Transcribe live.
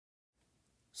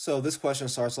So this question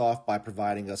starts off by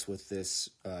providing us with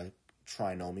this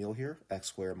trinomial here, x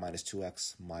squared minus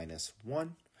 2x minus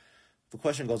 1. The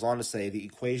question goes on to say the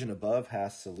equation above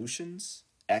has solutions,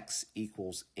 x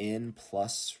equals n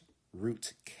plus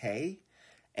root k,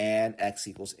 and x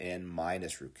equals n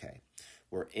minus root k,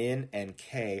 where n and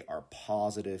k are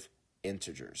positive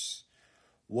integers.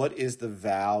 What is the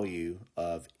value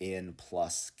of n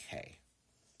plus k?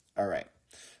 All right,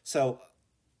 so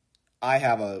I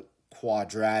have a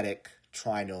quadratic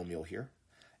trinomial here,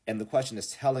 and the question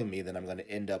is telling me that I'm going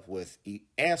to end up with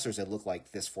answers that look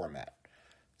like this format.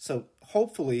 So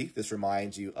hopefully this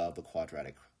reminds you of the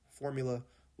quadratic formula,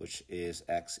 which is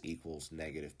x equals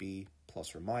negative b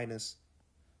plus or minus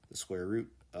the square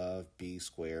root of b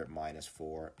squared minus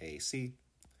 4ac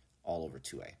all over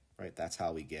 2a, right? That's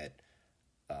how we get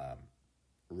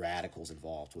radicals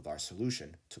involved with our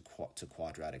solution to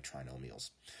quadratic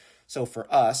trinomials. So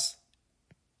for us,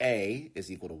 a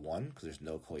is equal to 1 because there's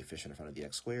no coefficient in front of the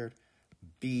x squared.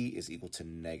 B is equal to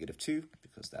negative 2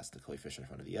 because that's the coefficient in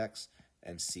front of the x.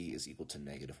 And c is equal to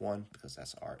negative 1 because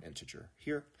that's our integer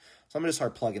here. So I'm going to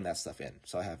start plugging that stuff in.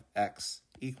 So I have x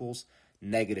equals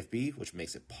negative b, which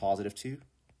makes it positive 2,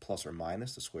 plus or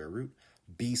minus the square root.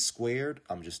 B squared,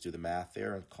 I'm going to just do the math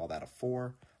there and call that a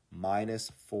 4,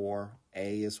 minus 4,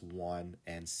 a is 1,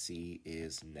 and c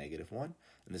is negative 1.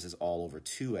 And this is all over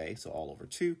 2a, so all over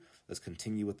 2. Let's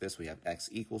continue with this. We have x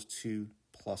equals 2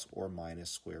 plus or minus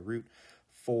square root.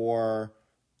 4,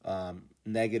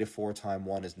 negative 4 times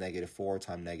 1 is negative 4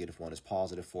 times negative 1 is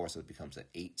positive 4, so it becomes an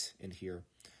 8 in here,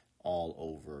 all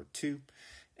over 2.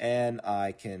 And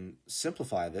I can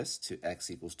simplify this to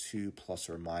x equals 2 plus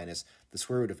or minus. The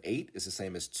square root of 8 is the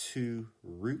same as 2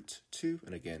 root 2.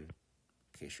 And again,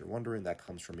 in case you're wondering, that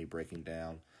comes from me breaking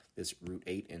down this root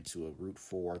 8 into a root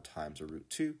 4 times a root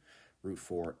 2. Root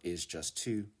 4 is just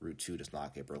 2. Root 2 does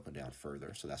not get broken down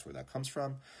further, so that's where that comes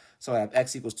from. So I have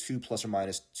x equals 2 plus or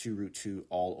minus 2 root 2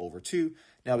 all over 2.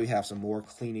 Now we have some more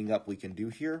cleaning up we can do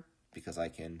here because I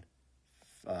can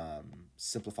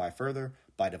simplify further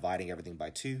by dividing everything by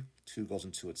 2. 2 goes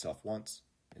into itself once,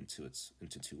 into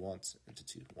 2 once, into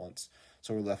 2 once.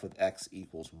 So we're left with x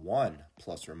equals 1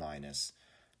 plus or minus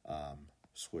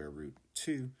square root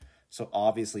 2. So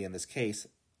obviously in this case,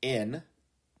 n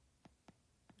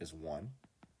is 1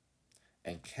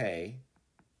 and k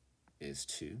is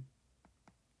 2.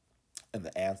 And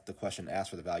the question asks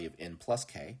for the value of n plus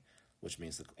k, which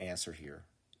means the answer here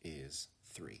is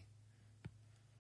 3.